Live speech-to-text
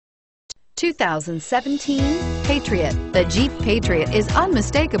2017 Patriot. The Jeep Patriot is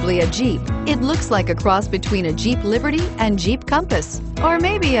unmistakably a Jeep. It looks like a cross between a Jeep Liberty and Jeep Compass, or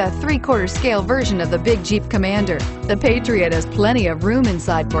maybe a 3/4 scale version of the big Jeep Commander. The Patriot has plenty of room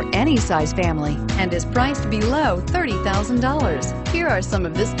inside for any size family and is priced below $30,000. Here are some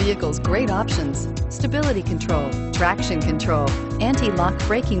of this vehicle's great options: stability control, traction control, anti-lock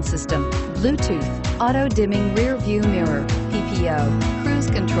braking system, Bluetooth, auto-dimming rear view mirror, PPO, cruise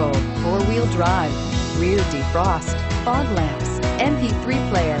control, four-wheel drive, rear defrost, fog lamps, MP3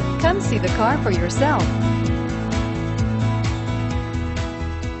 player. Come see the car for yourself.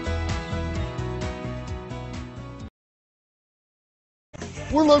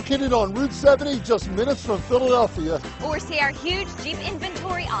 We're located on Route 70, just minutes from Philadelphia. Or see our huge Jeep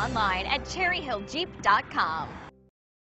inventory online at cherryhilljeep.com.